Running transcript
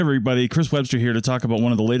Everybody, Chris Webster here to talk about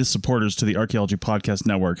one of the latest supporters to the Archaeology Podcast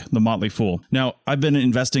Network, The Motley Fool. Now, I've been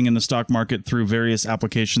investing in the stock market through various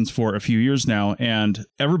applications for a few years now, and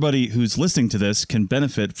everybody who's listening to this can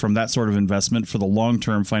benefit from that sort of investment for the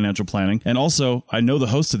long-term financial planning. And also, I know the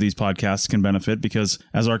hosts of these podcasts can benefit because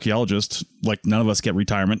as archaeologists, like none of us get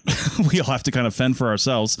retirement. We all have to kind of fend for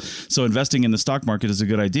ourselves. So investing in the stock market is a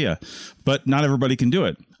good idea, but not everybody can do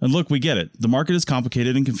it. And look, we get it. The market is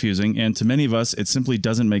complicated and confusing, and to many of us, it simply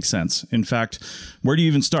doesn't make sense. In fact, where do you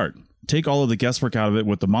even start? Take all of the guesswork out of it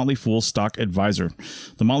with the Motley Fool Stock Advisor.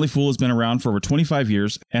 The Motley Fool has been around for over 25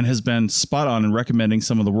 years and has been spot on in recommending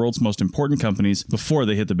some of the world's most important companies before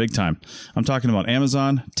they hit the big time. I'm talking about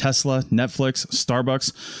Amazon, Tesla, Netflix,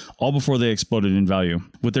 Starbucks, all before they exploded in value.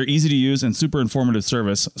 With their easy to use and super informative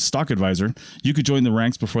service, Stock Advisor, you could join the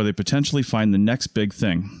ranks before they potentially find the next big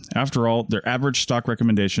thing. After all, their average stock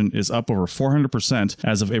recommendation is up over 400%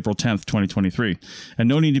 as of April 10th, 2023. And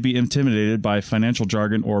no need to be intimidated by financial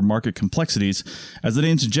jargon or market complexities. As the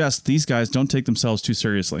name suggests, these guys don't take themselves too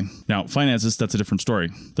seriously. Now, finances, that's a different story.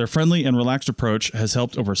 Their friendly and relaxed approach has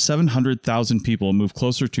helped over 700,000 people move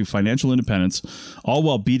closer to financial independence, all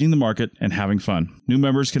while beating the market and having fun. New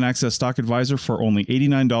members can access Stock Advisor for only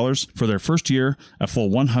 $89 for their first year, a full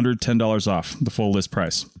 $110 off the full list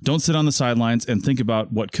price. Don't sit on the sidelines and think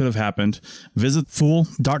about what could have happened. Visit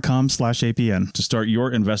fool.com/APN to start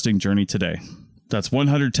your investing journey today. That's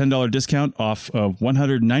 $110 discount off of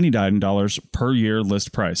 $199 per year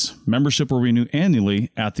list price. Membership will renew annually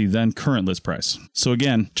at the then current list price. So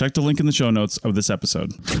again, check the link in the show notes of this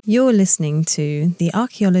episode. You're listening to the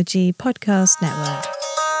Archaeology Podcast Network.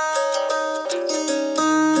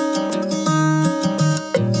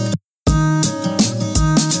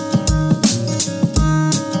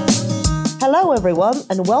 Hello everyone,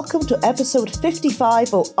 and welcome to episode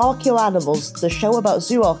 55 of Archaeoanimals, the show about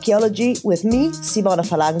zooarchaeology with me, Simona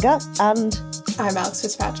Falanga, and I'm Alex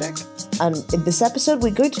Fitzpatrick. And in this episode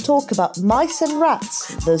we're going to talk about mice and rats,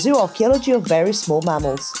 the zooarchaeology of very small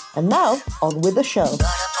mammals. And now, on with the show.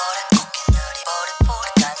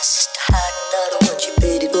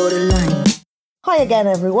 Hi again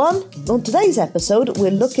everyone. On today's episode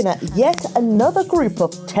we're looking at yet another group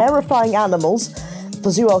of terrifying animals for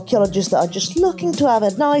zooarchaeologists that are just looking to have a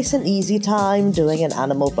nice and easy time doing an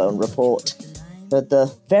animal bone report. But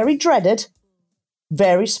the very dreaded,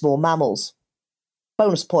 very small mammals.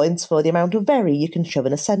 Bonus points for the amount of very you can shove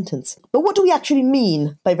in a sentence. But what do we actually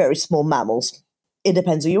mean by very small mammals? It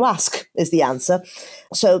depends who you ask, is the answer.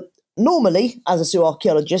 So normally, as a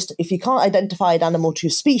zooarchaeologist, if you can't identify an animal to a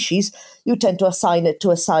species, you tend to assign it to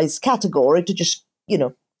a size category to just,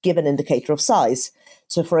 give an indicator of size.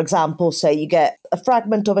 So, for example, say you get a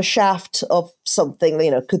fragment of a shaft of something,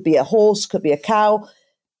 could be a horse, could be a cow.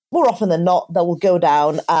 More often than not, that will go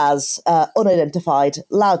down as unidentified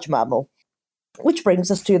large mammal. Which brings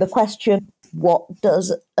us to the question, what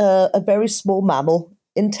does a very small mammal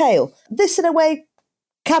entail? This, in a way,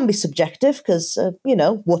 can be subjective because,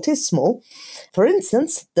 what is small? For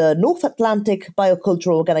instance, the North Atlantic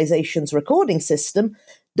Biocultural Organization's recording system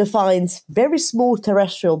defines very small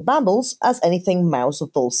terrestrial mammals as anything mouse or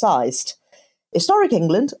bull-sized. Historic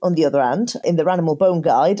England, on the other hand, in their Animal Bone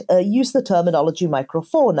Guide, used the terminology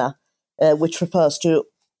microfauna, which refers to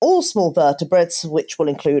all small vertebrates, which will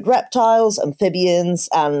include reptiles, amphibians,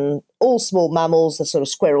 and all small mammals, the sort of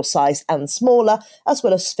squirrel size and smaller, as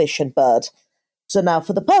well as fish and bird. So now,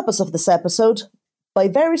 for the purpose of this episode, by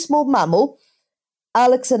very small mammal,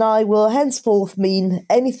 Alex and I will henceforth mean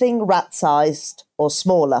anything rat-sized or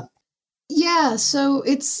smaller. Yeah, so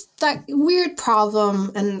it's that weird problem,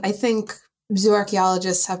 and I think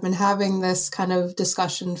zooarchaeologists have been having this kind of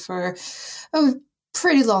discussion for a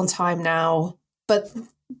pretty long time now, but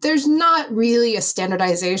there's not really a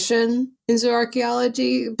standardization in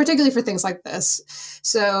zooarchaeology, particularly for things like this.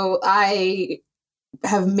 So I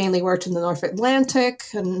have mainly worked in the North Atlantic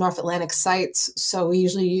and North Atlantic sites, so we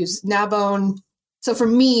usually use NABONE. So for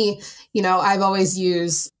me, I've always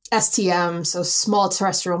used STM, so small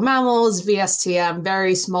terrestrial mammals, VSTM,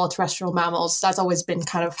 very small terrestrial mammals. That's always been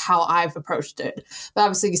kind of how I've approached it. But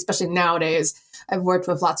obviously, especially nowadays, I've worked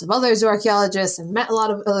with lots of other zooarchaeologists and met a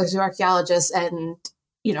lot of other zooarchaeologists, and,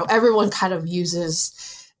 everyone kind of uses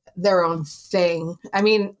their own thing. I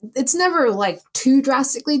mean, it's never like too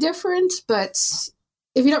drastically different, but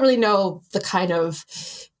if you don't really know the kind of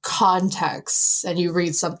context and you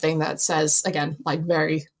read something that says, again, like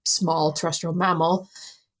very small terrestrial mammal,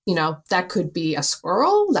 that could be a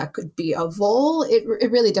squirrel, that could be a vole.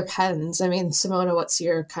 It really depends. I mean, Simona, what's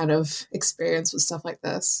your kind of experience with stuff like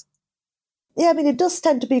this? Yeah, I mean, it does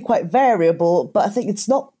tend to be quite variable, but I think it's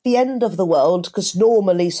not the end of the world, because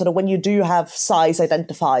normally, sort of, when you do have size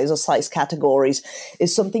identifiers or size categories,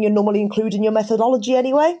 is something you normally include in your methodology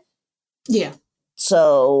anyway. Yeah.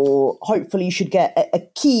 So hopefully you should get a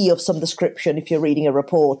key of some description if you're reading a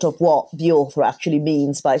report of what the author actually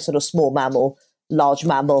means by sort of small mammal, large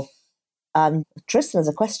mammal. Tristan has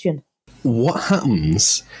a question. What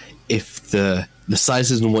happens if the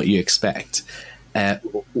size isn't what you expect?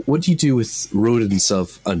 What do you do with rodents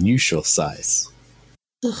of unusual size?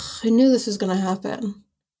 Ugh, I knew this was going to happen.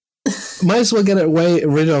 Might as well get it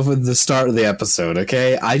rid of at the start of the episode,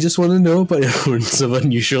 okay? I just want to know about rodents of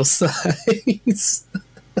unusual size.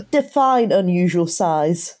 Define unusual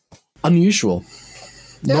size. Unusual.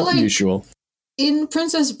 They're Not like, usual. In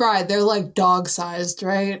Princess Bride, they're like dog-sized,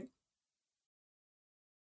 right?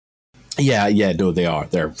 Yeah, no, they are.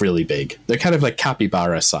 They're really big. They're kind of like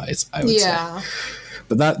capybara size, I would say.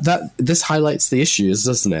 But this highlights the issues,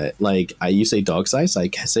 doesn't it? Like, you say dog size, I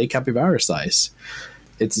say capybara size.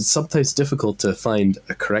 It's sometimes difficult to find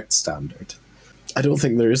a correct standard. I don't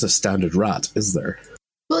think there is a standard rat, is there?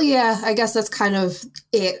 Well, yeah, I guess that's kind of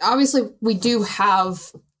it. Obviously, we do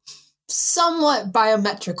have somewhat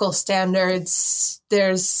biometrical standards.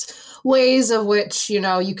 There's ways of which,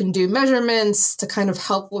 you can do measurements to kind of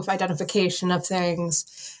help with identification of things.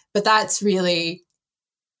 But that's really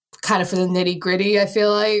kind of for the nitty gritty, I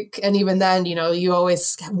feel like. And even then, you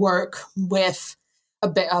always work with a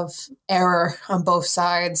bit of error on both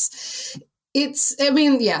sides. There's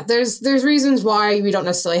reasons why we don't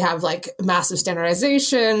necessarily have like massive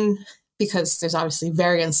standardization, because there's obviously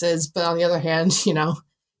variances. But on the other hand,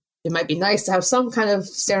 it might be nice to have some kind of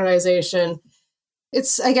standardization.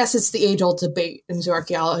 I guess it's the age-old debate in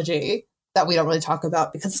zooarchaeology that we don't really talk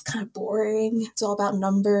about because it's kind of boring. It's all about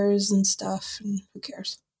numbers and stuff, and who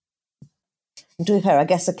cares? To be fair, I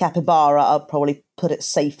guess a capybara, I'll probably put it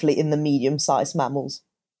safely in the medium-sized mammals.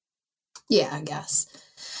 Yeah, I guess.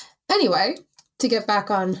 Anyway, to get back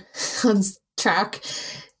on track,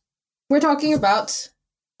 we're talking about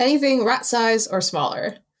anything rat size or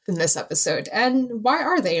smaller in this episode. And why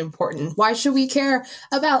are they important? Why should we care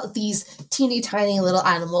about these teeny tiny little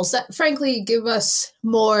animals that frankly give us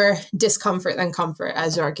more discomfort than comfort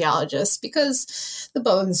as archaeologists? Because the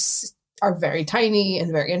bones are very tiny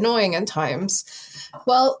and very annoying at times.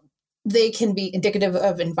 Well, they can be indicative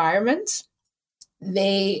of environment.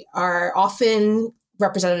 They are often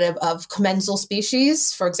representative of commensal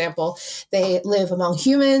species. For example, they live among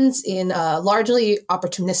humans in a largely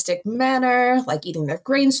opportunistic manner, like eating their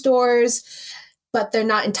grain stores, but they're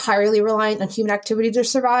not entirely reliant on human activity to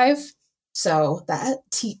survive. So that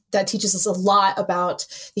teaches us a lot about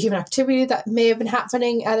the human activity that may have been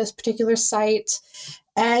happening at a particular site.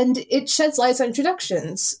 And it sheds light on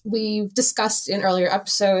introductions. We've discussed in earlier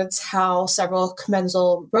episodes how several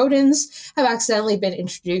commensal rodents have accidentally been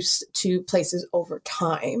introduced to places over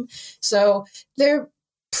time. So they're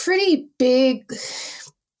pretty big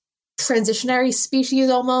transitionary species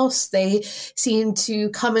almost. They seem to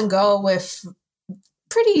come and go with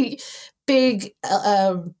pretty big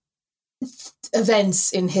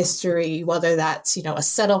events in history, whether that's, a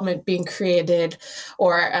settlement being created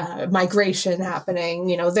or a migration happening.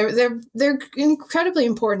 They're incredibly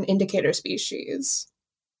important indicator species.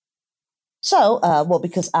 So,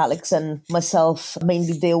 because Alex and myself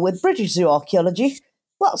mainly deal with British zooarchaeology,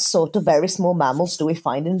 what sort of very small mammals do we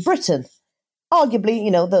find in Britain? Arguably,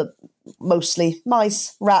 the mostly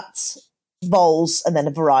mice, rats, voles, and then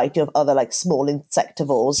a variety of other small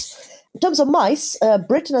insectivores. In terms of mice,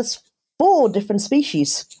 Britain has 4 different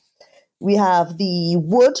species. We have the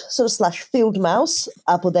wood / field mouse,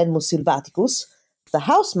 Apodemus sylvaticus, the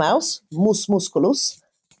house mouse, Mus musculus,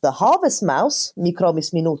 the harvest mouse,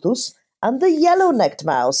 Micromis minutus, and the yellow-necked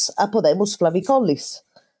mouse, Apodemus flavicollis.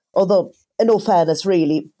 Although, in all fairness,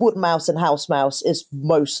 really, wood mouse and house mouse is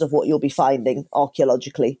most of what you'll be finding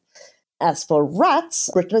archaeologically. As for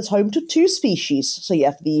rats, Britain is home to 2 species. So you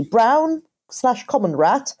have the brown / common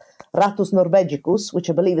rat, Rattus norvegicus, which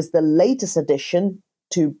I believe is the latest addition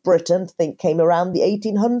to Britain, I think came around the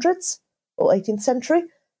 1800s or 18th century.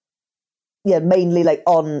 Yeah, mainly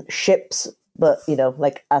on ships, but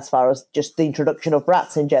as far as just the introduction of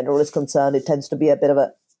rats in general is concerned, it tends to be a bit of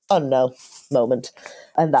a unknown moment.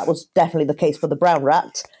 And that was definitely the case for the brown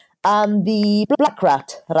rat. And the black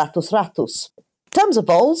rat, Rattus rattus. In terms of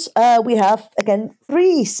voles, we have, again,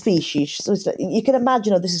 3 species. So you can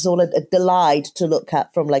imagine this is all a delight to look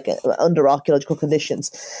at from under archaeological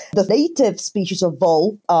conditions. The native species of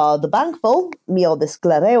vole are the bank vole, Miodus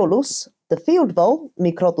glareolus, the field vole,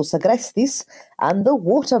 Microtus agrestis, and the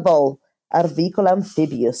water vole, Arvicola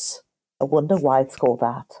amphibius. I wonder why it's called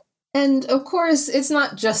that. And of course, it's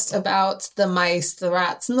not just about the mice, the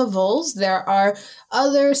rats, and the voles. There are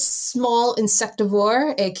other small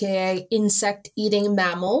insectivore, aka insect-eating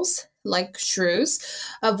mammals, like shrews,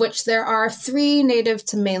 of which there are 3 native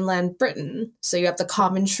to mainland Britain. So you have the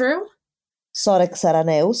common shrew, Sorex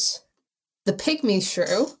araneus, the pygmy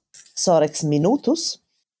shrew, Sorex minutus,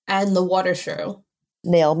 and the water shrew.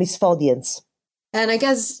 Neomis fodiens. And I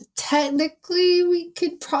guess technically we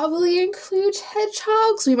could probably include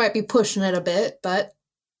hedgehogs. We might be pushing it a bit, but...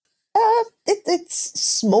 It's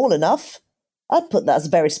small enough. I'd put that as a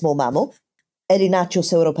very small mammal.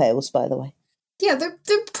 Erinaceus europaeus, by the way. Yeah, they're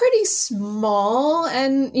pretty small.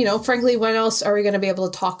 And, frankly, when else are we going to be able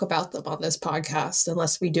to talk about them on this podcast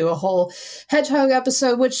unless we do a whole hedgehog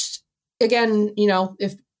episode, which, again,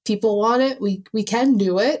 if people want it, we can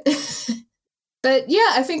do it. But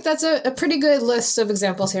yeah, I think that's a pretty good list of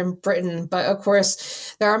examples here in Britain. But of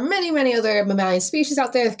course, there are many, many other mammalian species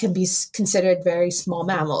out there that can be considered very small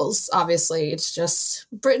mammals. Obviously, it's just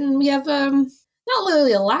Britain, we have not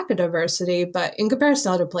literally a lack of diversity, but in comparison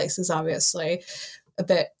to other places, obviously, a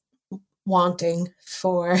bit wanting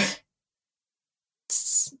for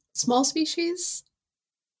small species.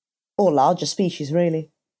 Or larger species, really.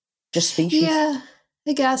 Just species. Yeah,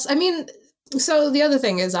 I guess. I mean... So the other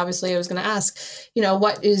thing is, obviously, I was going to ask,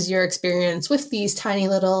 what is your experience with these tiny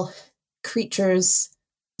little creatures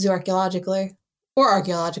zooarchaeologically or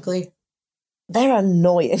archaeologically? They're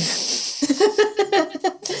annoying. Get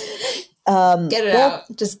it out.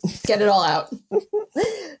 Just get it all out.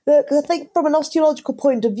 I think from an osteological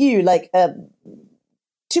point of view,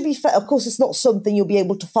 to be fair, of course, it's not something you'll be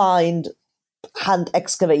able to find hand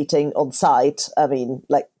excavating on site. I mean,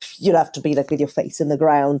 you'd have to be with your face in the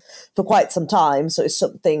ground for quite some time. So it's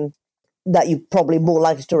something that you're probably more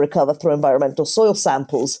likely to recover through environmental soil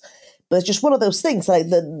samples. But it's just one of those things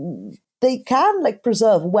they can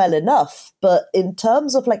preserve well enough. But in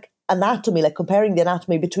terms of anatomy, comparing the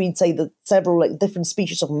anatomy between, say, the several different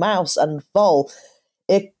species of mouse and vole,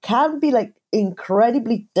 it can be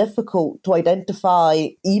incredibly difficult to identify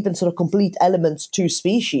even sort of complete elements to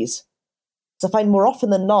species. I find more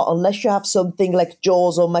often than not, unless you have something like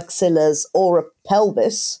jaws or maxillas or a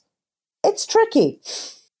pelvis, it's tricky.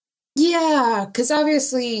 Yeah, because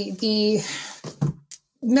obviously the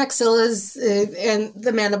maxillas and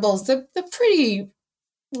the mandibles, they're pretty,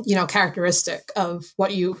 characteristic of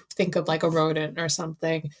what you think of like a rodent or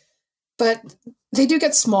something. But they do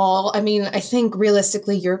get small. I mean, I think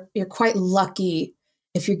realistically, you're quite lucky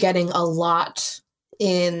if you're getting a lot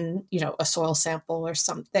in, a soil sample or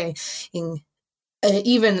something.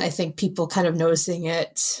 Even I think people kind of noticing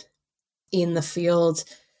it in the field,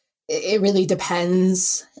 it really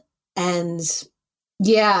depends. And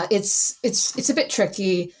yeah, it's a bit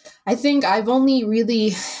tricky. I think I've only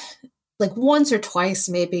really once or twice,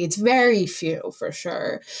 maybe. It's very few for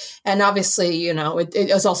sure. And obviously, it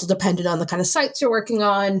is also dependent on the kind of sites you're working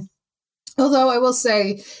on. Although I will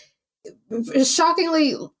say, a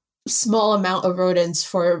shockingly small amount of rodents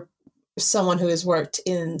for someone who has worked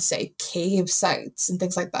in, say, cave sites and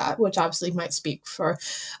things like that, which obviously might speak for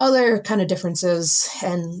other kind of differences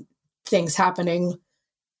and things happening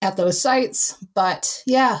at those sites. But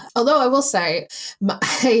yeah, although I will say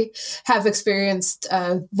I have experienced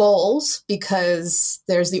voles, because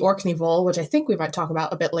there's the Orkney vole, which I think we might talk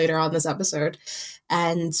about a bit later on this episode.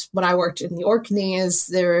 And when I worked in the Orkneys,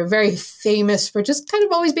 they were very famous for just kind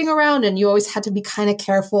of always being around, and you always had to be kind of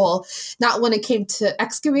careful, not when it came to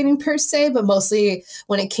excavating per se, but mostly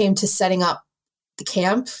when it came to setting up the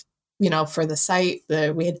camp, for the site.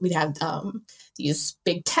 We'd have these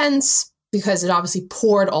big tents, because it obviously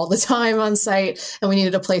poured all the time on site, and we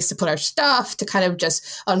needed a place to put our stuff to kind of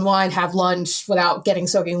just unwind, have lunch without getting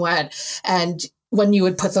soaking wet. And when you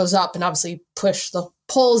would put those up and obviously push the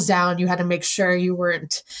poles down, you had to make sure you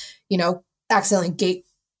weren't, accidentally gate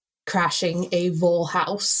crashing a vole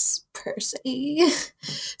house per se.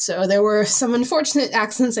 So there were some unfortunate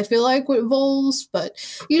accidents, I feel like, with voles, but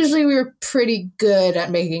usually we were pretty good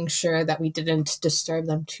at making sure that we didn't disturb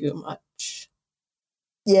them too much.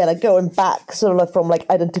 Yeah, going back sort of from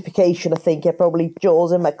identification, I think probably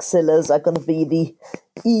jaws and maxillas are going to be the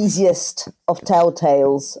easiest of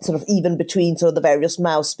telltales, sort of even between sort of the various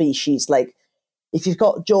mouse species. If you've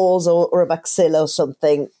got jaws or a maxilla or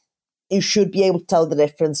something, you should be able to tell the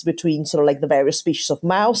difference between sort of the various species of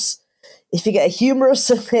mouse. If you get a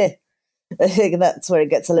humerus, I think that's where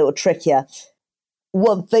it gets a little trickier.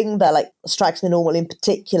 One thing that strikes me normally in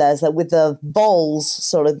particular is that with the voles,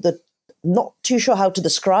 sort of not too sure how to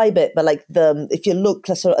describe it, but if you look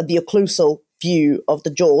sort of at the occlusal view of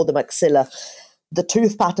the jaw, the maxilla, the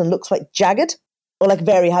tooth pattern looks quite jagged. or like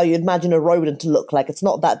very how you imagine a rodent to look like. It's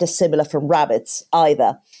not that dissimilar from rabbits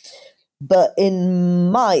either. But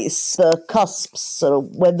in mice, the cusps, so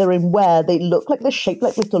when they're in wear, they look like they're shaped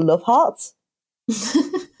like little love hearts.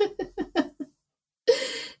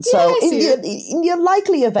 So in the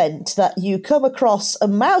unlikely event that you come across a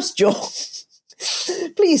mouse jaw,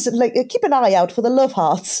 please keep an eye out for the love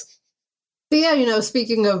hearts. But yeah,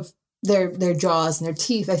 speaking of their jaws and their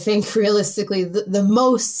teeth, I think realistically the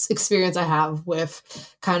most experience I have with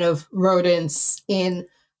kind of rodents in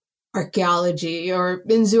archaeology or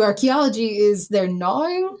in zooarchaeology is their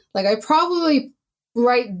gnawing. Like I probably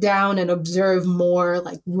write down and observe more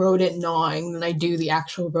like rodent gnawing than I do the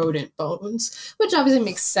actual rodent bones, which obviously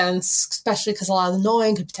makes sense, especially because a lot of the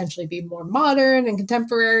gnawing could potentially be more modern and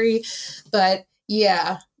contemporary. But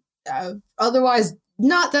yeah, otherwise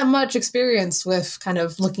not that much experience with kind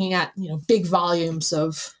of looking at, big volumes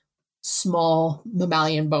of small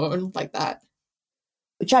mammalian bone like that.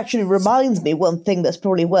 Which actually reminds me one thing that's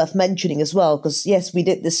probably worth mentioning as well, because yes, we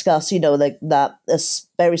did discuss, that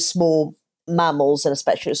very small mammals, and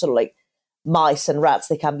especially sort of like mice and rats,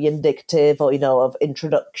 they can be indicative or, of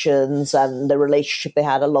introductions and the relationship they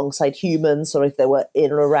had alongside humans, or if they were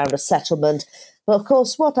in or around a settlement. But of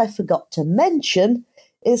course, what I forgot to mention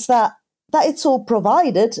is that it's all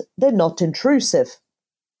provided they're not intrusive.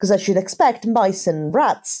 Because as you'd expect, mice and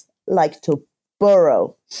rats like to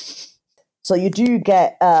burrow. So you do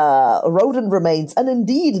get rodent remains, and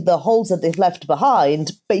indeed the holes that they've left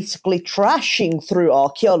behind, basically trashing through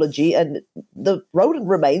archaeology, and the rodent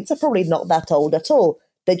remains are probably not that old at all.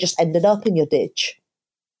 They just ended up in your ditch.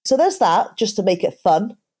 So there's that, just to make it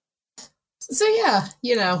fun. So yeah,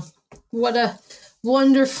 what a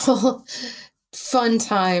wonderful, fun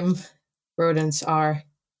time rodents are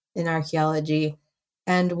in archaeology.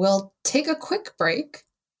 And we'll take a quick break.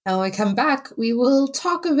 And when we come back, we will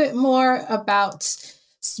talk a bit more about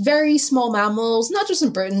very small mammals, not just in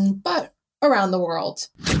Britain, but around the world.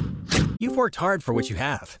 You've worked hard for what you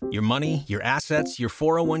have. Your money, your assets, your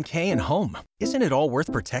 401k, and home. Isn't it all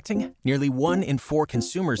worth protecting? Nearly 1 in 4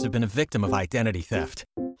 consumers have been a victim of identity theft.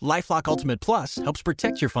 LifeLock Ultimate Plus helps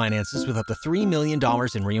protect your finances with up to $3 million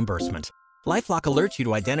in reimbursement. LifeLock alerts you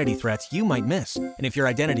to identity threats you might miss. And if your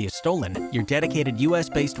identity is stolen, your dedicated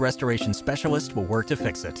U.S.-based restoration specialist will work to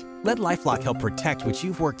fix it. Let LifeLock help protect what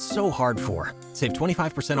you've worked so hard for. Save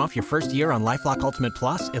 25% off your first year on LifeLock Ultimate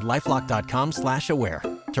Plus at LifeLock.com/aware.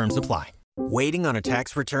 Terms apply. Waiting on a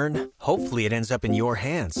tax return? Hopefully it ends up in your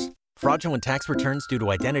hands. Fraudulent tax returns due to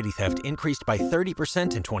identity theft increased by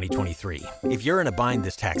 30% in 2023. If you're in a bind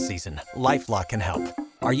this tax season, LifeLock can help.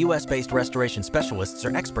 Our U.S.-based restoration specialists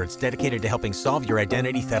are experts dedicated to helping solve your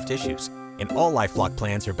identity theft issues. And all LifeLock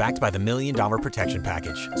plans are backed by the $1 Million Protection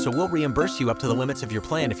Package. So we'll reimburse you up to the limits of your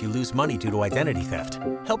plan if you lose money due to identity theft.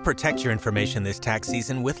 Help protect your information this tax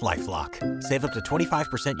season with LifeLock. Save up to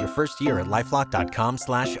 25% your first year at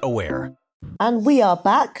LifeLock.com/aware. And we are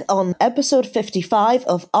back on episode 55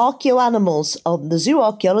 of Archaeoanimals, on the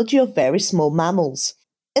zooarchaeology of very small mammals.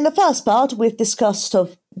 In the first part, we've discussed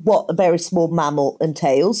of what a very small mammal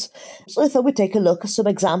entails, so I thought we'd take a look at some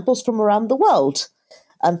examples from around the world.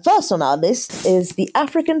 And first on our list is the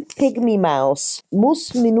African pygmy mouse,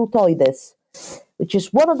 Mus minutoides, which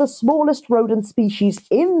is one of the smallest rodent species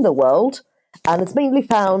in the world, and it's mainly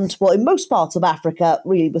found, in most parts of Africa,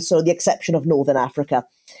 really with sort of the exception of Northern Africa.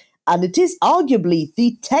 And it is arguably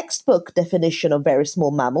the textbook definition of very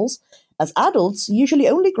small mammals, as adults usually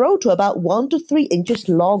only grow to about 1 to 3 inches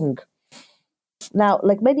long. Now,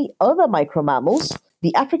 like many other micromammals,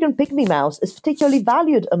 the African pygmy mouse is particularly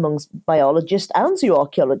valued amongst biologists and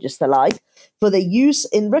zooarchaeologists alike for their use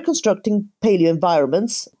in reconstructing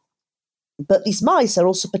paleoenvironments. But these mice are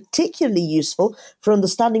also particularly useful for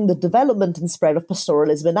understanding the development and spread of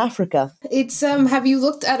pastoralism in Africa. It's have you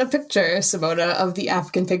looked at a picture, Simona, of the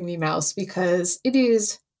African pygmy mouse? Because it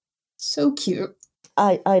is so cute.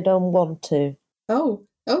 I don't want to. Oh,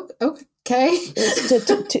 okay.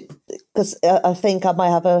 Because I think I might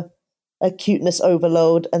have a cuteness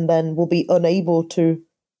overload, and then we'll be unable to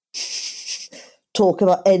talk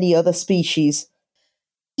about any other species.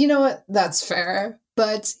 You know what? That's fair.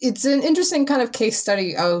 But it's an interesting kind of case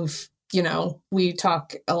study of, we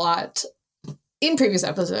talk a lot in previous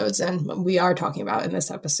episodes, and we are talking about in this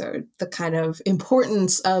episode, the kind of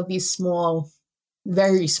importance of these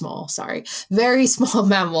very small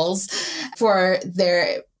mammals for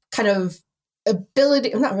their kind of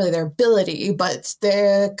ability, not really their ability, but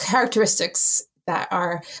the characteristics that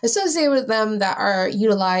are associated with them that are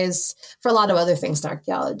utilized for a lot of other things in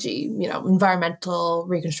archaeology, environmental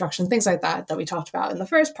reconstruction, things like that we talked about in the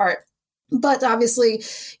first part. But obviously,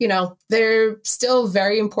 they're still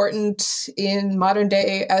very important in modern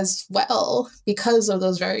day as well because of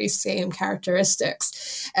those very same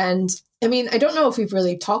characteristics. And I mean, I don't know if we've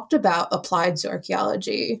really talked about applied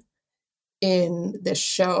zooarchaeology in this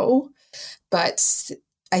show, but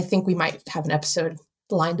I think we might have an episode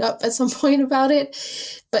lined up at some point about it.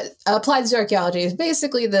 But applied zooarchaeology is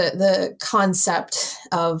basically the concept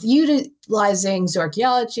of utilizing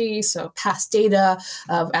zooarchaeology, so past data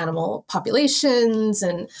of animal populations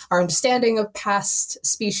and our understanding of past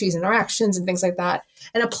species interactions and things like that,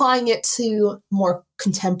 and applying it to more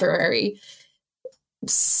contemporary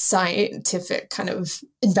scientific kind of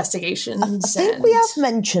investigations. I think we have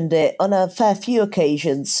mentioned it on a fair few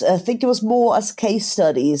occasions. I think it was more as case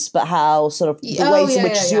studies, but how sort of the ways in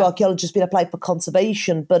which zooarchaeology has been applied for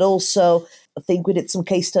conservation, but also I think we did some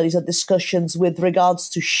case studies or discussions with regards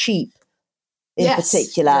to sheep in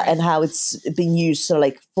particular, right, and how it's been used sort of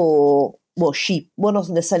like for, sheep, well, not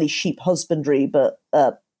necessarily sheep husbandry, but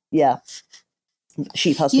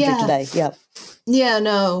sheep husbandry today. Yeah. Yeah,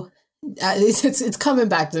 no. It's coming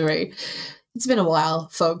back to me. It's been a while,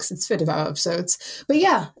 folks. It's been about episodes. But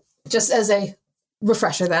yeah, just as a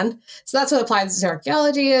refresher then. So that's what applied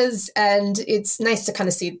zooarchaeology is, and it's nice to kind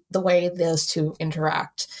of see the way those two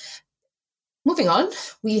interact. Moving on,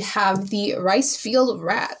 we have the rice field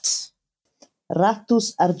rat.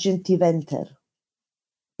 Rattus argentiventer.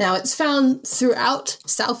 Now, it's found throughout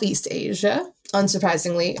Southeast Asia,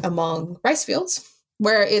 unsurprisingly among rice fields,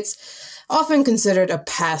 where it's often considered a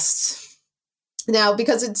pest. Now,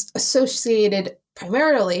 because it's associated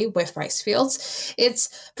primarily with rice fields,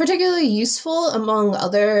 it's particularly useful among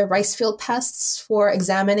other rice field pests for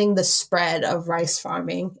examining the spread of rice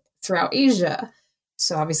farming throughout Asia.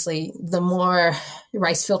 So obviously, the more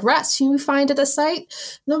rice field rats you find at a site,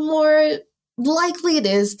 the more likely it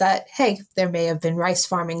is that, hey, there may have been rice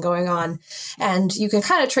farming going on. And you can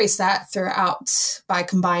kind of trace that throughout by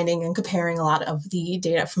combining and comparing a lot of the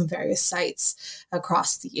data from various sites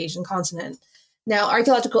across the Asian continent. Now,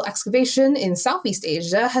 archaeological excavation in Southeast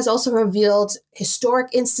Asia has also revealed historic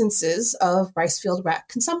instances of rice field rat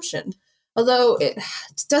consumption. Although it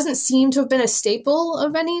doesn't seem to have been a staple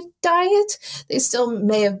of any diet, they still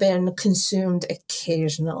may have been consumed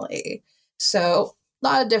occasionally. So a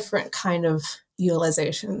lot of different kind of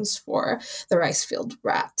utilizations for the rice field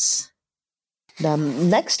rats.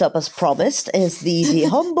 Next up, as promised, is the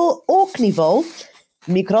humble Orkney vole,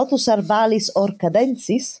 Microtus arvalis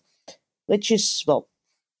orcadensis, which is,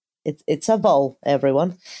 it's a vole,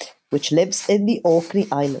 everyone, which lives in the Orkney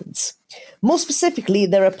Islands. More specifically,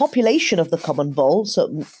 they're a population of the common vole,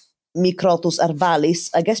 so Microtus arvalis.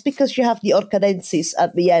 I guess because you have the orcadensis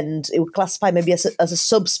at the end, it would classify maybe as a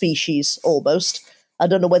subspecies almost. I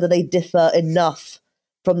don't know whether they differ enough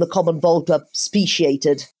from the common vole to have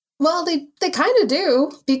speciated. Well, they kind of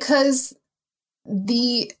do, because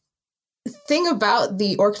the thing about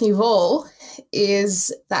the Orkney vole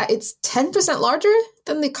is that it's 10% larger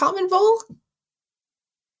than the common vole.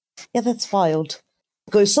 Yeah, that's wild.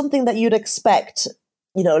 Because something that you'd expect,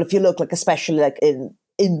 if you look especially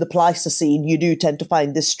in the Pleistocene, you do tend to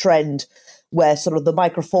find this trend where sort of the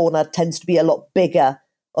microfauna tends to be a lot bigger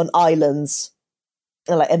on islands,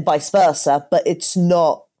 and vice versa, but it's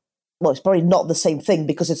not, it's probably not the same thing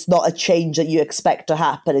because it's not a change that you expect to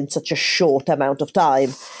happen in such a short amount of time.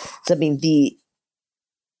 So, I mean, the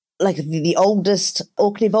oldest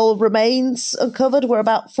Orkney vole remains uncovered were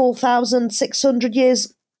about 4,600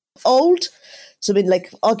 years old. So, I mean,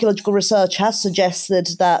 archaeological research has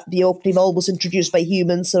suggested that the Orkney vole was introduced by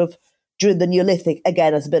humans sort of during the Neolithic,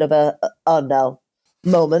 again, as a bit of a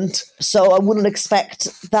moment. So I wouldn't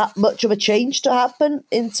expect that much of a change to happen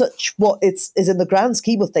in such what is in the grand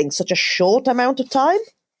scheme of things, such a short amount of time.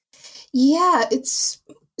 Yeah, there's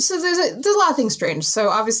a lot of things strange. So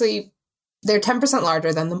obviously they're 10%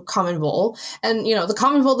 larger than the common vole, and the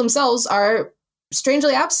common vole themselves are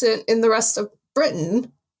strangely absent in the rest of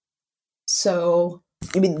Britain. So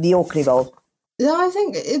you mean the Orkney vole? No, I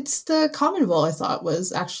think it's the common vole. I thought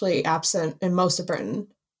was actually absent in most of Britain.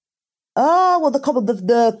 Oh, well,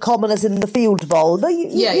 the common as in the field vole. No,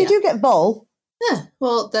 you do get vole. Yeah,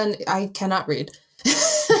 well, then I cannot read.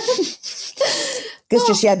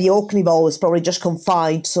 Because the Orkney vole is probably just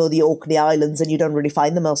confined to the Orkney Islands and you don't really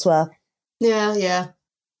find them elsewhere. Yeah.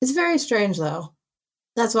 It's very strange, though.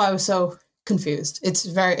 That's why I was so confused. It's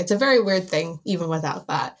a very weird thing, even without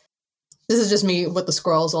that. This is just me with the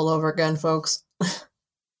scrolls all over again, folks.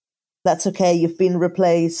 That's okay. You've been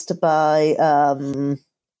replaced by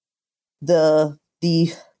the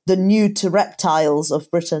new to reptiles of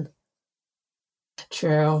Britain.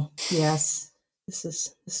 True. Yes. This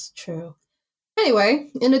is true. Anyway,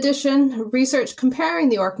 in addition, research comparing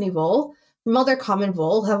the Orkney vole from other common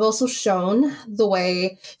vole have also shown the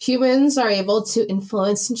way humans are able to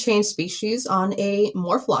influence and change species on a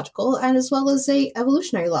morphological and as well as a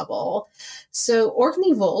evolutionary level. So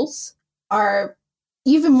Orkney voles are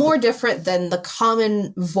even more different than the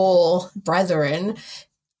common vole brethren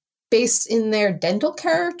based in their dental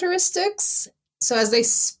characteristics. So as they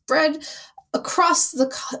spread across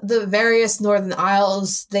the various Northern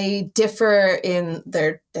Isles, they differ in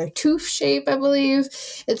their tooth shape, I believe.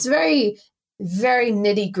 It's very, very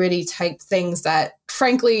nitty-gritty type things that,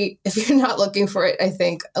 frankly, if you're not looking for it, I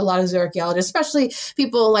think a lot of zooarchaeologists, especially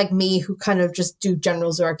people like me who kind of just do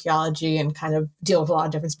general zooarchaeology and kind of deal with a lot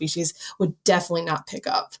of different species, would definitely not pick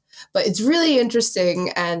up. But it's really interesting.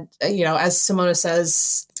 And, as Simona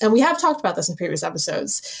says, and we have talked about this in previous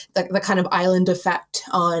episodes, the kind of island effect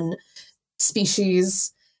on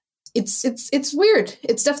species. It's weird.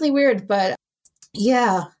 It's definitely weird, but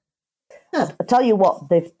yeah. I tell you what,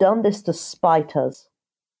 they've done this to spite us.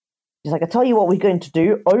 It's like, I tell you what we're going to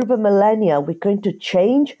do. Over millennia, we're going to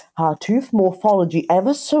change our tooth morphology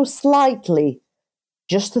ever so slightly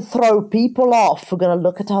just to throw people off. We're going to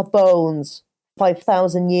look at our bones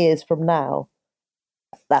 5,000 years from now.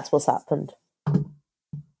 That's what's happened.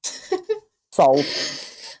 Solved.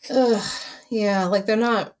 Yeah, they're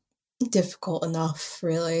not difficult enough,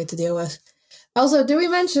 really, to deal with. Also, do we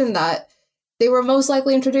mention that they were most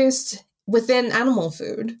likely introduced within animal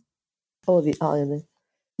food? Oh, the irony.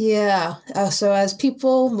 Yeah. So as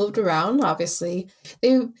people moved around, obviously,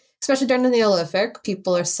 especially during the Neolithic,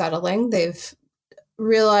 people are settling. They've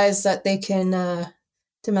realized that they can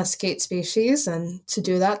domesticate species, and to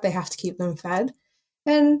do that, they have to keep them fed.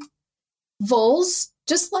 And voles,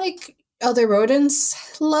 just like other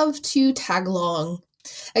rodents, love to tag along.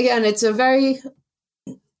 Again, it's a very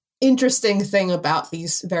interesting thing about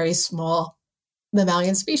these very small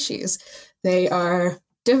mammalian species. They are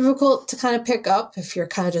difficult to kind of pick up if you're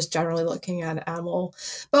kind of just generally looking at animal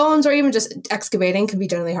bones, or even just excavating can be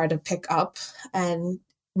generally hard to pick up and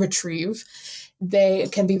retrieve. They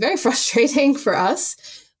can be very frustrating for us,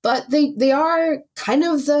 but they are kind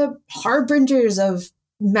of the harbingers of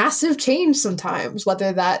massive change sometimes,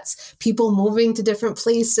 whether that's people moving to different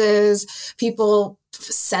places, people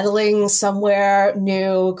settling somewhere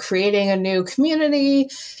new, creating a new community.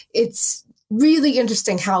 It's really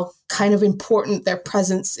interesting how kind of important their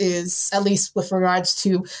presence is, at least with regards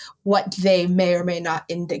to what they may or may not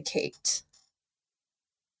indicate.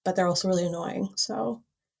 But they're also really annoying, so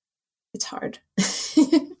it's hard.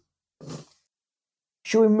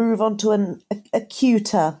 Shall we move on to a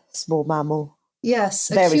cuter small mammal? Yes,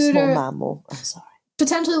 very small mammal. I'm sorry.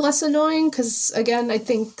 Potentially less annoying, because again, I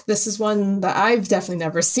think this is one that I've definitely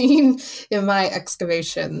never seen in my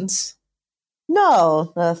excavations.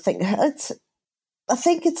 No, I think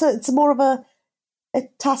it's more of a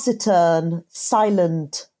taciturn,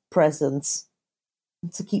 silent presence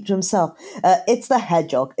to keep to himself. It's the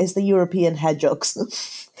hedgehog. It's the European hedgehogs,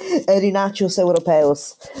 Erinachus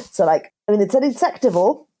europaeus. So, it's an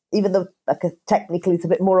insectivore, even though technically it's a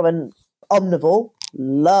bit more of an omnivore.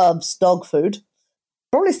 Loves dog food.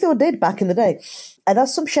 Probably still did back in the day. And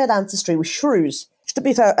has some shared ancestry with shrews. To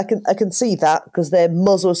be fair, I can see that because their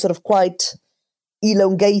muzzle is sort of quite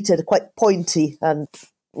elongated, quite pointy. And,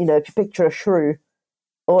 if you picture a shrew,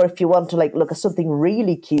 or if you want to look at something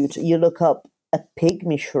really cute, you look up a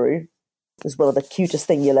pygmy shrew. Is one of the cutest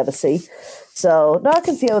thing you'll ever see. So now I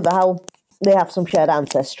can see how they have some shared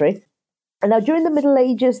ancestry. And now during the Middle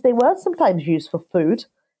Ages, they were sometimes used for food.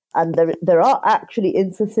 And there are actually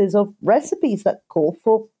instances of recipes that call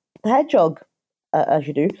for hedgehog, as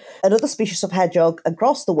you do. And other species of hedgehog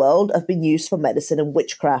across the world have been used for medicine and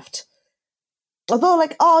witchcraft. Although,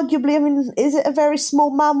 arguably, is it a very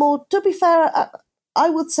small mammal? To be fair, I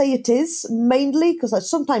would say it is, mainly because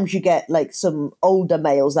sometimes you get some older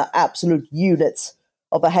males that are absolute units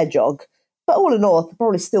of a hedgehog. But all in all, I'd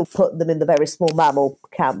probably still put them in the very small mammal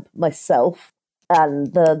camp myself.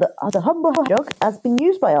 And the humble hedgehog has been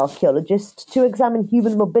used by archaeologists to examine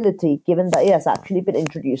human mobility, given that it has actually been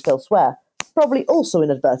introduced elsewhere, probably also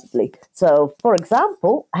inadvertently. So, for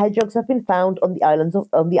example, hedgehogs have been found on the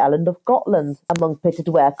island of Gotland among pitted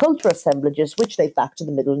ware culture assemblages, which date back to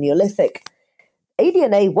the Middle Neolithic.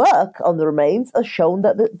 ADNA work on the remains has shown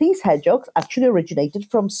that these hedgehogs actually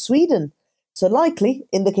originated from Sweden, so likely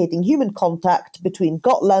indicating human contact between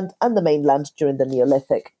Gotland and the mainland during the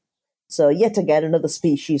Neolithic. So yet again, another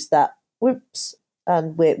species that, whoops,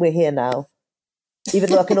 and we're here now. Even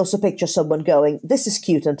though I can also picture someone going, this is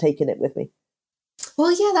cute, I'm taking it with me.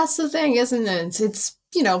 Well, yeah, that's the thing, isn't it? It's,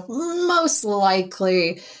 most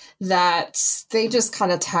likely that they just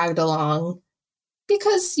kind of tagged along.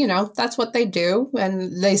 because, that's what they do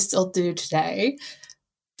and they still do today.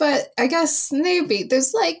 But I guess maybe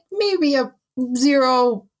there's maybe a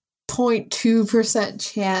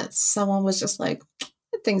 0.2% chance someone was just like,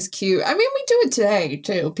 that thing's cute. I mean, we do it today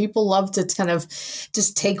too. People love to kind of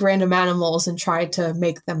just take random animals and try to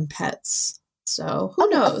make them pets. So who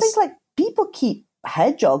knows? I think people keep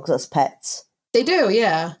hedgehogs as pets. They do,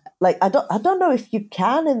 yeah. I don't know if you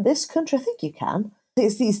can in this country. I think you can.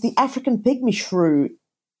 It's the African pygmy shrew,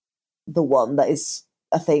 the one that is,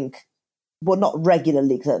 I think, well, not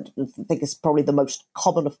regularly, because I think it's probably the most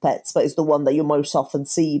common of pets, but it's the one that you most often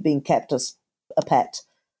see being kept as a pet,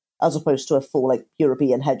 as opposed to a full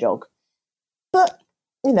European hedgehog. But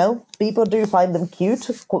people do find them cute.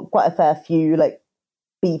 Quite a fair few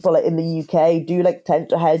people in the UK do tend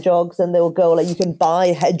to hedgehogs, and they'll go you can buy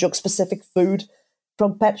hedgehog specific food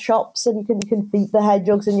from pet shops, and you can feed the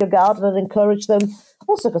hedgehogs in your garden and encourage them.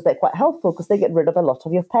 Also, because they're quite helpful, because they get rid of a lot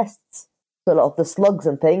of your pests. So a lot of the slugs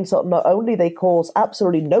and things. So not only they cause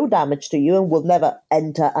absolutely no damage to you and will never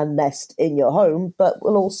enter and nest in your home, but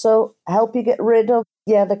will also help you get rid of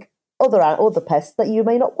other pests that you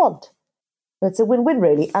may not want. It's a win-win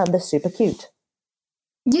really, and they're super cute.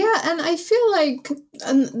 Yeah, and I feel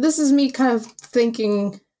and this is me kind of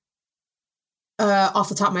thinking off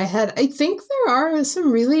the top of my head, I think there are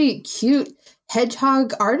some really cute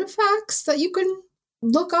hedgehog artifacts that you can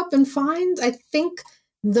look up and find. I think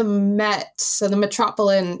the Met, so the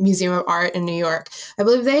Metropolitan Museum of Art in New York, I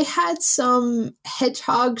believe they had some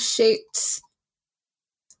hedgehog-shaped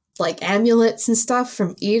amulets and stuff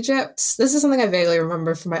from Egypt. This is something I vaguely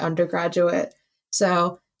remember from my undergraduate.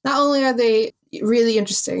 So not only are they really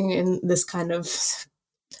interesting in this kind of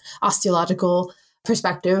osteological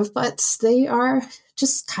perspective, but they are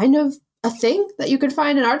just kind of a thing that you could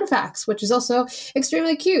find in artifacts, which is also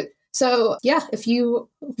extremely cute. So yeah, if you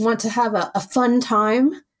want to have a fun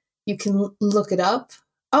time, you can look it up.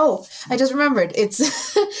 Oh, I just remembered.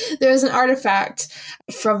 There's an artifact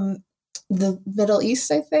from the Middle East,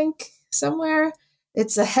 I think, somewhere.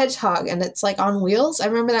 It's a hedgehog and it's on wheels. I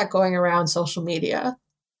remember that going around social media.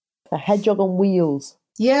 A hedgehog on wheels.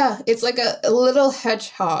 Yeah, it's a little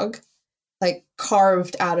hedgehog,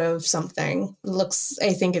 carved out of something.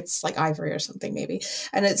 I think it's ivory or something maybe.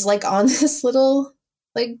 And it's on this little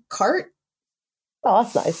cart. Oh,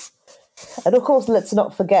 that's nice. And of course, let's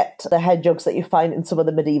not forget the hedgehogs that you find in some of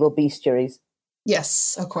the medieval bestiaries.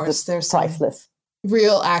 Yes, of course. There's priceless.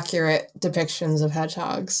 Real accurate depictions of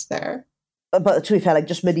hedgehogs there. But to be fair,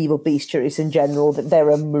 just medieval bestiaries in general, they're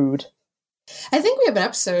a mood. I think we have an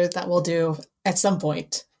episode that we'll do at some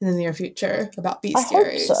point in the near future about bestiaries. I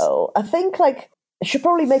hope so. I think I should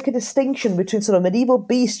probably make a distinction between sort of medieval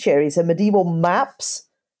bestiaries and medieval maps.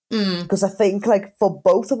 Because I think for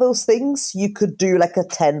both of those things, you could do a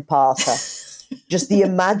 10-parter. Just the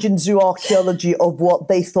imagined zooarchaeology of what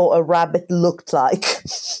they thought a rabbit looked like.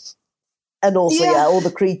 And also, all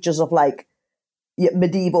the creatures of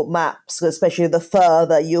medieval maps, especially the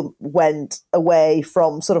further you went away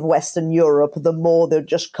from sort of Western Europe, the more they'll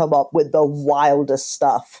just come up with the wildest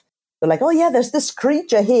stuff. They're like, oh yeah, there's this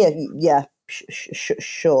creature here. Yeah,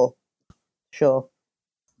 sure.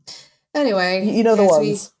 Anyway. You know the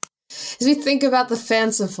ones. As we think about the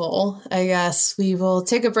fanciful, I guess we will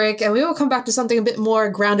take a break and we will come back to something a bit more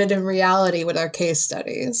grounded in reality with our case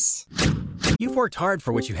studies. You've worked hard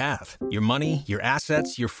for what you have. Your money, your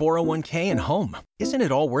assets, your 401k, and home. Isn't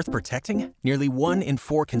it all worth protecting? Nearly 1 in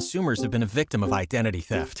 4 consumers have been a victim of identity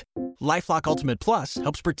theft. LifeLock Ultimate Plus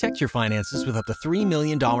helps protect your finances with up to $3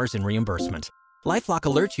 million in reimbursement. LifeLock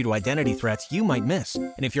alerts you to identity threats you might miss.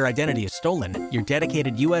 And if your identity is stolen, your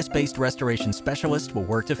dedicated U.S.-based restoration specialist will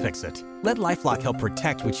work to fix it. Let LifeLock help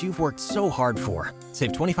protect what you've worked so hard for.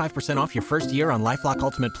 Save 25% off your first year on LifeLock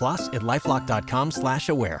Ultimate Plus at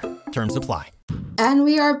LifeLock.com/aware. Terms apply. And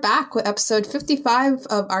we are back with episode 55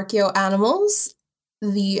 of Archaeo Animals,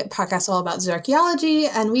 the podcast all about zooarchaeology,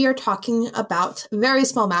 and we are talking about very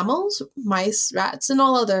small mammals, mice, rats, and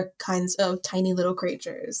all other kinds of tiny little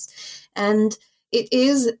creatures. And it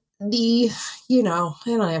is the, I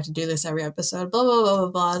don't have to do this every episode, blah, blah, blah, blah,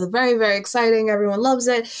 blah. The very, very exciting, everyone loves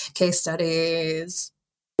it, case studies.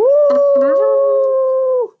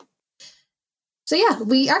 Woo! So yeah,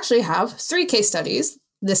 we actually have 3 case studies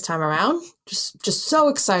this time around. Just so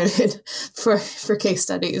excited for case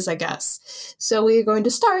studies, I guess. So we're going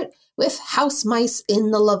to start with house mice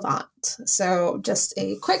in the Levant. So just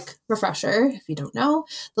a quick refresher, if you don't know,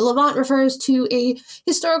 the Levant refers to a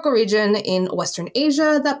historical region in Western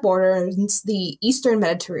Asia that borders the Eastern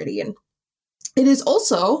Mediterranean. It is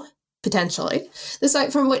also potentially, the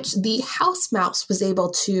site from which the house mouse was able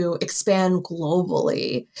to expand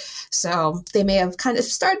globally. So they may have kind of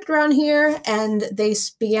started around here, and they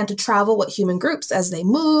began to travel with human groups as they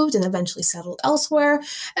moved and eventually settled elsewhere,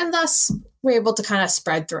 and thus were able to kind of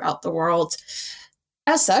spread throughout the world.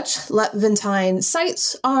 As such, Levantine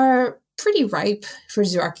sites are pretty ripe for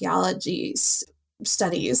zooarchaeology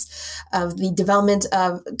studies of the development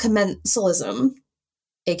of commensalism,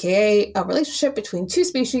 aka a relationship between two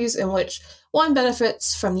species in which one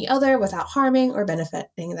benefits from the other without harming or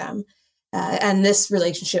benefiting them. And this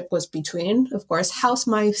relationship was between, of course, house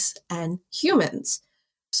mice and humans.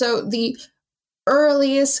 So the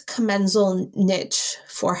earliest commensal niche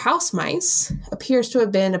for house mice appears to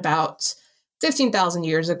have been about 15,000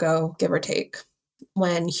 years ago, give or take,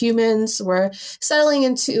 when humans were settling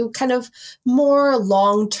into kind of more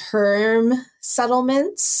long-term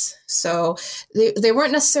settlements. So they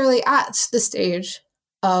weren't necessarily at the stage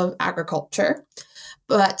of agriculture,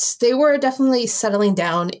 but they were definitely settling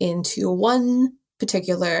down into one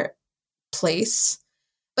particular place,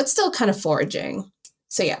 but still kind of foraging.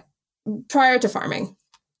 So yeah, prior to farming.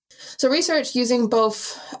 So research using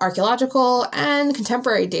both archaeological and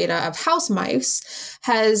contemporary data of house mice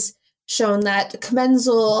has shown that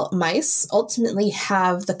commensal mice ultimately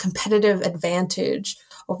have the competitive advantage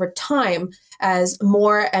over time as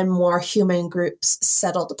more and more human groups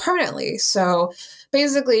settled permanently. So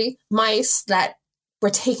basically, mice that were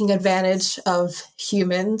taking advantage of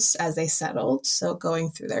humans as they settled, so going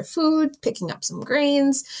through their food, picking up some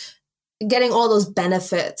grains, getting all those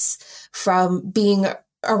benefits from being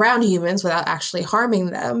around humans without actually harming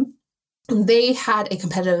them, they had a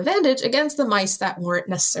competitive advantage against the mice that weren't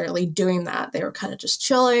necessarily doing that. They were kind of just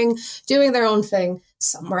chilling, doing their own thing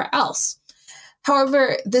somewhere else.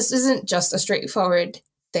 However, this isn't just a straightforward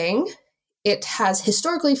thing. It has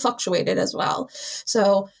historically fluctuated as well.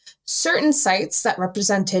 So certain sites that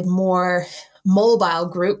represented more mobile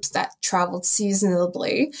groups that traveled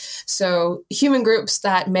seasonably. So human groups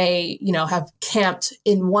that may, have camped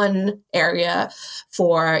in one area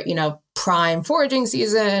for, prime foraging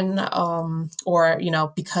season, or,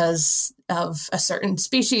 because of a certain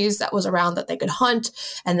species that was around that they could hunt,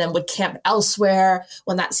 and then would camp elsewhere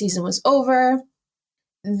when that season was over.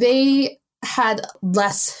 They had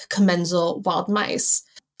less commensal wild mice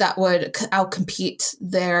that would outcompete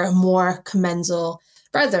their more commensal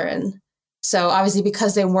brethren. So obviously,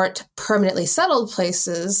 because they weren't permanently settled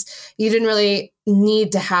places, you didn't really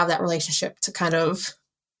need to have that relationship to kind of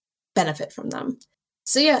benefit from them.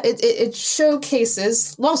 So yeah, it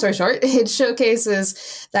showcases, long story short, it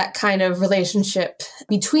showcases that kind of relationship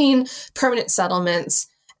between permanent settlements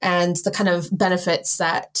and the kind of benefits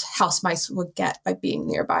that house mice would get by being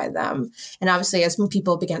nearby them. And obviously, as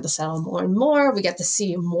people began to settle more and more, we get to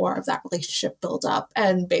see more of that relationship build up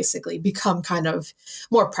and basically become kind of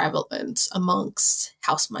more prevalent amongst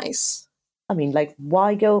house mice. I mean,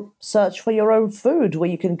 why go search for your own food where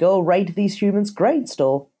you can go raid these humans' grain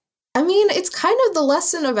store? I mean, it's kind of the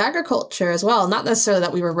lesson of agriculture as well. Not necessarily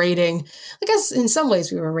that we were raiding, I guess in some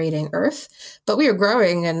ways we were raiding Earth, but we were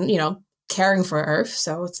growing and, caring for Earth,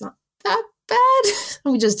 so it's not that bad.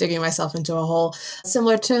 I'm just digging myself into a hole,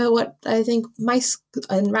 similar to what I think mice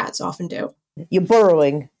and rats often do. You're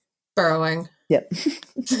burrowing. Yep.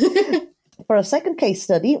 For a second case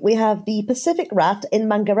study, we have the Pacific rat in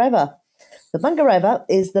Mangareva. The Mangareva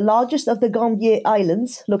is the largest of the Gambier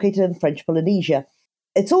Islands, located in French Polynesia.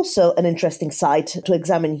 It's also an interesting site to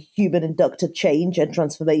examine human-induced change and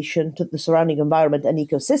transformation to the surrounding environment and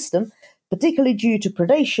ecosystem, particularly due to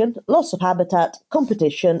predation, loss of habitat,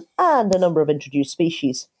 competition, and a number of introduced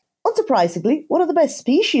species. Unsurprisingly, one of the best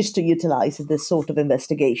species to utilize in this sort of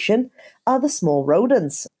investigation are the small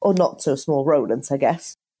rodents, or not so small rodents, I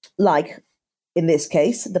guess. Like, in this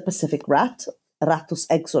case, the Pacific rat, Rattus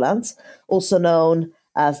exulans, also known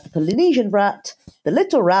as the Polynesian rat, the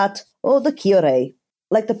little rat, or the kiore.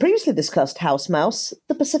 Like the previously discussed house mouse,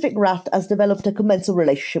 the Pacific rat has developed a commensal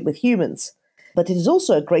relationship with humans. But it is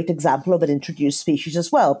also a great example of an introduced species as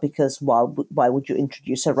well, because why would you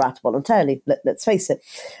introduce a rat voluntarily? Let's face it.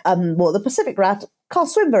 The Pacific rat can't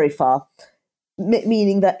swim very far,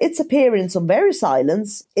 meaning that its appearance on various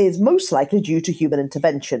islands is most likely due to human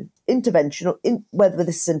intervention. Whether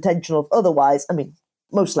this is intentional or otherwise,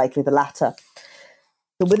 most likely the latter.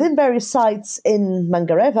 So within various sites in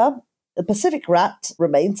Mangareva, the Pacific rat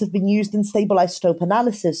remains have been used in stable isotope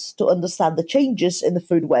analysis to understand the changes in the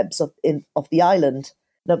food webs of the island.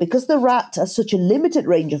 Now, because the rat has such a limited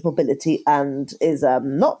range of mobility and is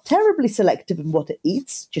not terribly selective in what it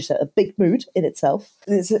eats, just a big mood in itself,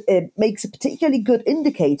 it makes a particularly good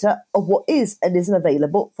indicator of what is and isn't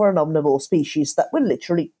available for an omnivore species that will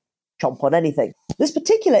literally chomp on anything. This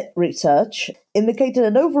particular research indicated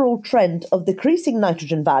an overall trend of decreasing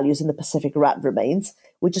nitrogen values in the Pacific rat remains,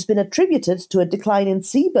 which has been attributed to a decline in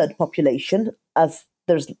seabird population, as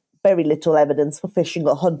there's very little evidence for fishing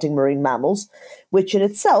or hunting marine mammals, which in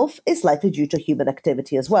itself is likely due to human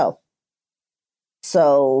activity as well.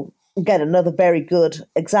 So, again, another very good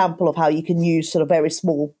example of how you can use sort of very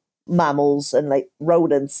small mammals and like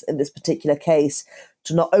rodents in this particular case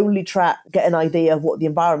to not only get an idea of what the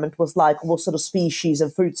environment was like, what sort of species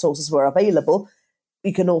and food sources were available,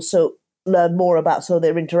 you can also learn more about sort of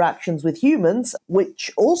their interactions with humans,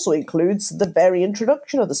 which also includes the very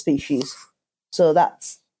introduction of the species. So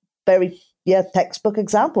that's very, textbook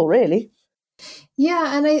example, really.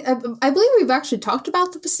 Yeah, and I believe we've actually talked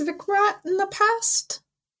about the Pacific rat in the past.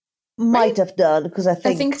 Might have done, because I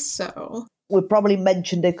think so. We probably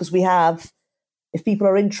mentioned it because we have, if people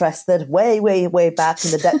are interested, way, way, way back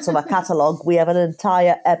in the depths of our catalogue, we have an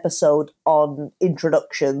entire episode on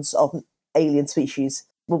introductions of alien species,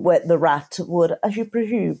 where the rat would, as you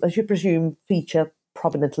presume, feature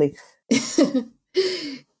prominently.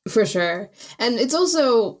 For sure. And it's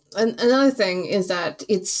also another thing is that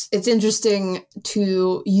it's interesting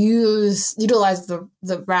to utilize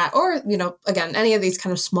the rat, or, again, any of these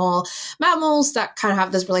kind of small mammals that kind of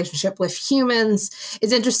have this relationship with humans.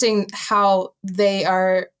 It's interesting how they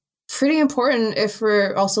are pretty important if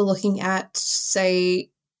we're also looking at, say,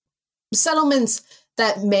 settlements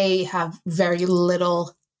that may have very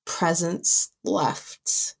little presence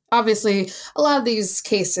left. Obviously, a lot of these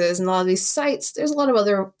cases and a lot of these sites, there's a lot of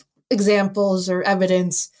other examples or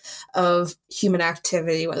evidence of human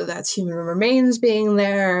activity, whether that's human remains being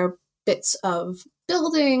there, bits of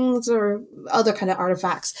buildings, or other kind of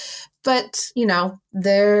artifacts. But,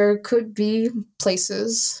 there could be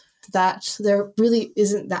places that there really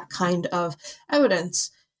isn't that kind of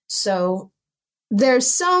evidence. So there's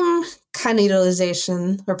some kind of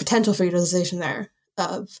utilization or potential for utilization there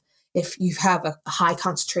of if you have a high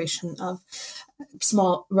concentration of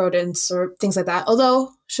small rodents or things like that.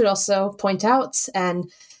 Although, should also point out, and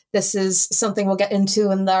this is something we'll get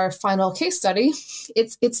into in our final case study,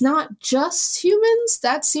 it's not just humans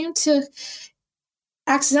that seem to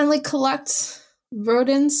accidentally collect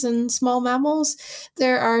rodents and small mammals.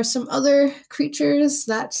 There are some other creatures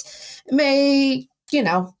that may,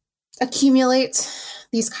 accumulate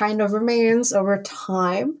these kind of remains over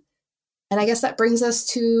time. And I guess that brings us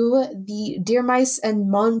to the deer mice and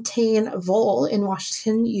montane vole in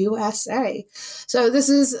Washington, USA. So this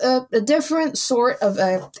is a different sort of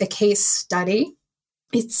a case study.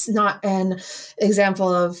 It's not an example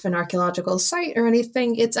of an archaeological site or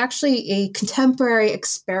anything. It's actually a contemporary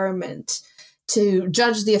experiment to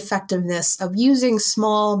judge the effectiveness of using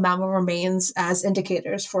small mammal remains as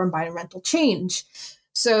indicators for environmental change.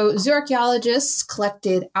 So zooarchaeologists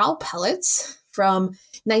collected owl pellets from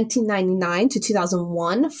 1999 to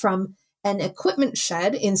 2001 from an equipment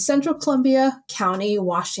shed in Central Columbia County,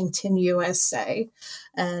 Washington, USA.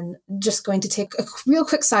 And just going to take a real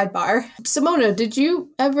quick sidebar. Simona, did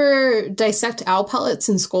you ever dissect owl pellets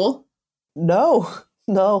in school? No.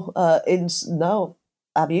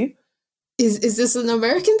 Have you? Is this an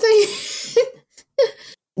American thing?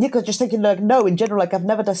 Yeah, because just thinking, no, in general, I've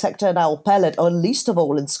never dissected an owl pellet, or least of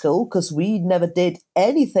all in school, because we never did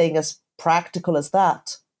anything as practical as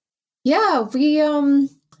that. Yeah, we I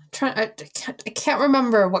can't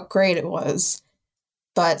remember what grade it was,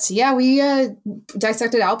 but yeah, we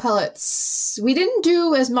dissected owl pellets. We didn't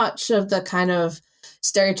do as much of the kind of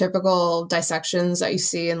stereotypical dissections that you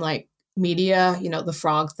see in media, the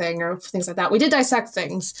frog thing or things like that. We did dissect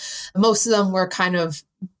things. Most of them were kind of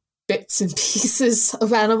bits and pieces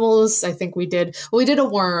of animals. I think we did a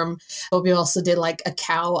worm, but we also did a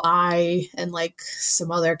cow eye and some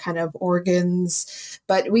other kind of organs.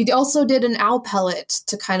 But we also did an owl pellet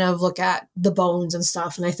to kind of look at the bones and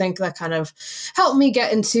stuff. And I think that kind of helped me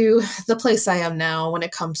get into the place I am now when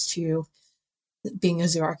it comes to being a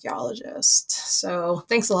zooarchaeologist. So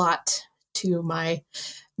thanks a lot to my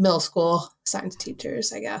middle school science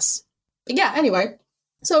teachers, I guess. But yeah, anyway.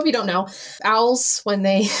 So if you don't know, owls, when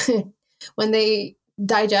they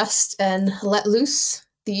digest and let loose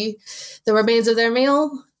the remains of their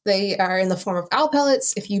meal, they are in the form of owl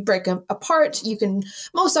pellets. If you break them apart, you can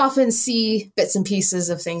most often see bits and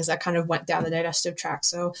pieces of things that kind of went down the digestive tract.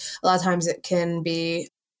 So a lot of times it can be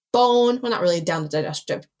bone, well, not really down the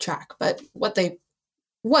digestive tract, but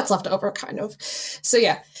what's left over, kind of. So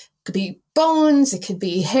yeah. Could be bones, it could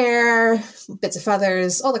be hair, bits of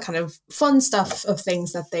feathers, all the kind of fun stuff of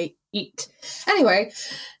things that they eat. Anyway,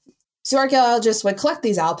 so archaeologists would collect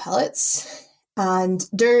these owl pellets, and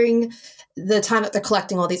during the time that they're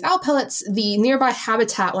collecting all these owl pellets, the nearby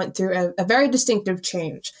habitat went through a very distinctive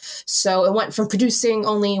change. So it went from producing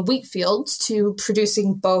only wheat fields to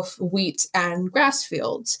producing both wheat and grass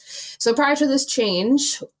fields. So prior to this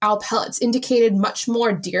change, owl pellets indicated much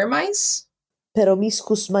more deer mice.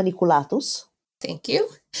 Peromyscus maniculatus. Thank you.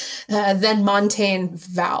 Then montane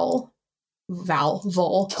vole.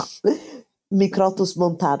 Microtus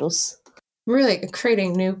montanus. Really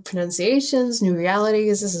creating new pronunciations, new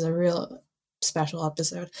realities. This is a real special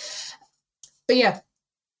episode. But yeah,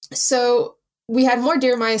 so we had more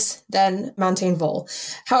deer mice than montane vole.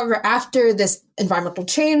 However, after this environmental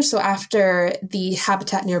change, so after the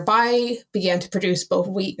habitat nearby began to produce both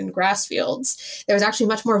wheat and grass fields, there was actually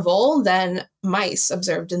much more vole than mice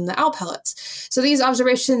observed in the owl pellets. So these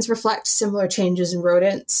observations reflect similar changes in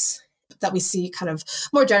rodents that we see kind of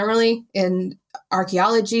more generally in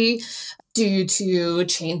archaeology, due to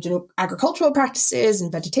change in agricultural practices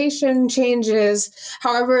and vegetation changes.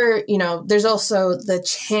 However, there's also the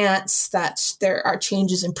chance that there are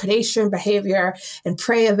changes in predation behavior and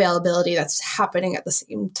prey availability that's happening at the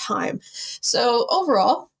same time. So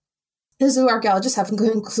overall, the zooarchaeologists have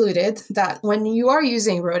concluded that when you are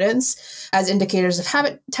using rodents as indicators of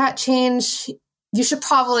habitat change, you should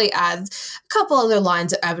probably add a couple other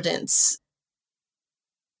lines of evidence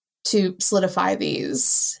to solidify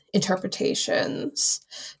these interpretations.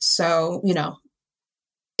 So,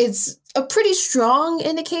 it's a pretty strong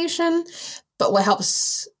indication, but what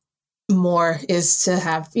helps more is to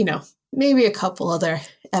have, maybe a couple other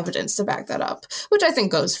evidence to back that up, which I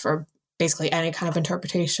think goes for basically any kind of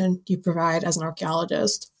interpretation you provide as an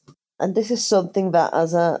archaeologist. And this is something that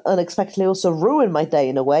has unexpectedly also ruined my day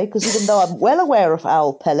in a way, because even though I'm well aware of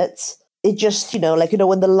owl pellets, it just,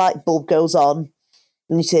 when the light bulb goes on,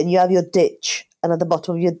 and you have your ditch, and at the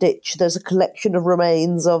bottom of your ditch, there's a collection of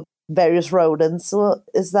remains of various rodents. Well,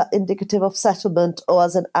 is that indicative of settlement, or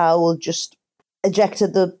has an owl just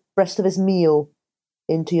ejected the rest of his meal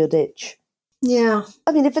into your ditch? Yeah.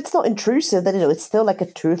 I mean, if it's not intrusive, then, it's still like a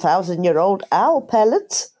 2,000-year-old owl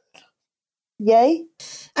pellet. Yay.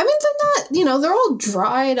 I mean, they're not, they're all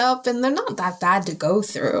dried up and they're not that bad to go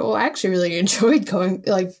through. I actually really enjoyed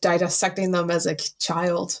dissecting them as a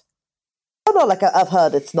child. Oh, no, I've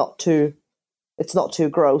heard it's not too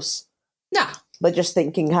gross. Nah. But just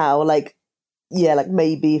thinking how,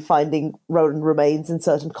 maybe finding rodent remains in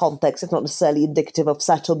certain contexts is not necessarily indicative of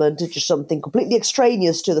settlement. It's just something completely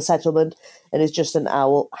extraneous to the settlement, and it's just an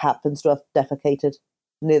owl happens to have defecated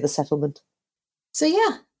near the settlement. So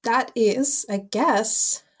yeah, that is, I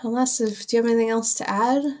guess, do you have anything else to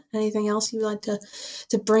add? Anything else you'd like to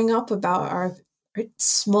bring up about our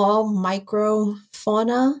small micro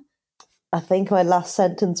fauna? I think my last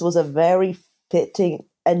sentence was a very fitting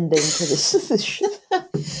ending to this.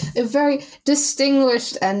 A very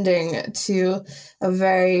distinguished ending to a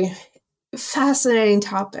very fascinating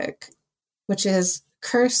topic, which is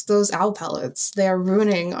curse those owl pellets. They are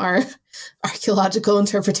ruining our archaeological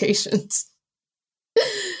interpretations.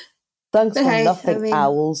 Thanks for nothing,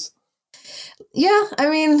 owls. Yeah, I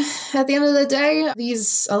mean, at the end of the day,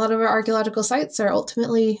 a lot of our archaeological sites are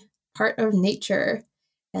ultimately part of nature.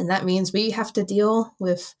 And that means we have to deal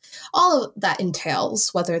with all of that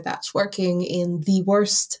entails, whether that's working in the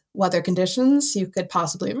worst weather conditions you could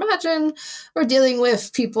possibly imagine, or dealing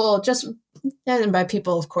with people and by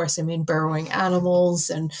people, of course, I mean burrowing animals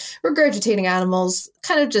and regurgitating animals,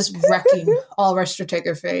 kind of just wrecking all of our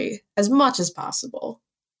stratigraphy as much as possible.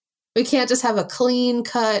 We can't just have a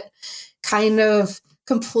clean-cut, kind of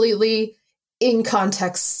completely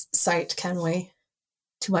in-context site, can we?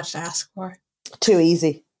 Too much to ask for. Too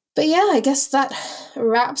easy. But yeah, I guess that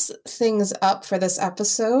wraps things up for this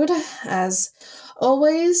episode. As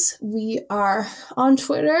always, we are on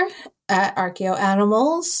Twitter at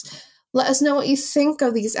ArchaeoAnimals. Let us know what you think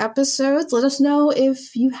of these episodes. Let us know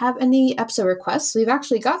if you have any episode requests. We've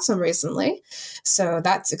actually got some recently, so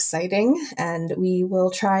that's exciting. And we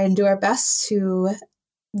will try and do our best to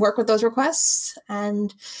work with those requests.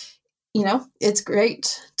 And it's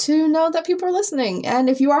great to know that people are listening. And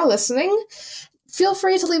if you are listening, feel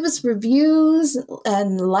free to leave us reviews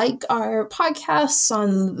and like our podcasts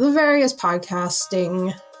on the various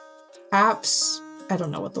podcasting apps. I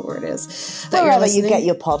don't know what the word is. Wherever you get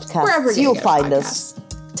your podcasts, you'll find us.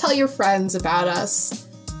 Tell your friends about us.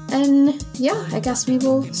 And yeah, I guess we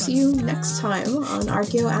will see you next time on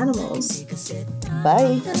ArchaeoAnimals.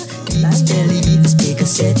 Bye.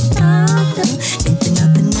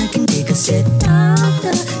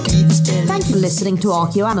 Thank for listening to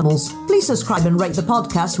Archeo Animals. Please subscribe and rate the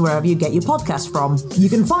podcast wherever you get your podcast from. You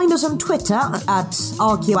can find us on Twitter at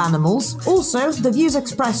Archeo Animals. Also, the views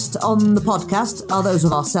expressed on the podcast are those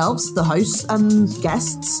of ourselves, the hosts and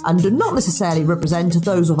guests, and do not necessarily represent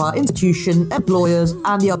those of our institution, employers,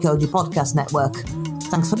 and the Archaeology Podcast Network.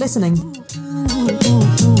 Thanks for listening.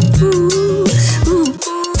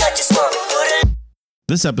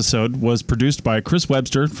 This episode was produced by Chris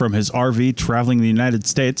Webster from his RV traveling the United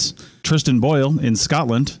States, Tristan Boyle in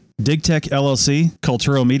Scotland, DigTech LLC,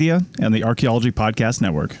 Culturo Media, and the Archaeology Podcast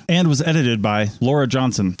Network, and was edited by Laura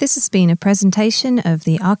Johnson. This has been a presentation of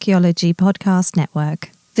the Archaeology Podcast Network.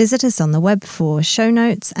 Visit us on the web for show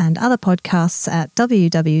notes and other podcasts at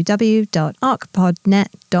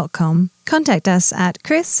www.archpodnet.com. Contact us at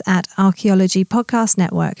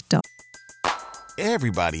chris@archaeologypodcastnetwork.com.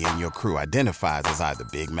 Everybody in your crew identifies as either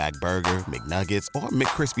Big Mac Burger, McNuggets, or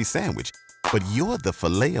McCrispy Sandwich. But you're the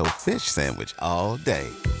Filet-O-Fish Sandwich all day.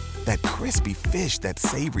 That crispy fish, that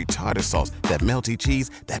savory tartar sauce, that melty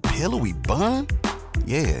cheese, that pillowy bun.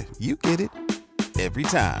 Yeah, you get it. Every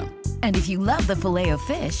time. And if you love the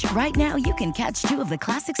Filet-O-Fish, right now you can catch two of the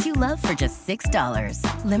classics you love for just $6.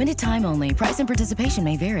 Limited time only. Price and participation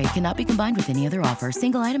may vary. Cannot be combined with any other offer.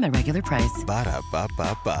 Single item at regular price.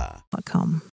 Ba-da-ba-ba-ba. .com.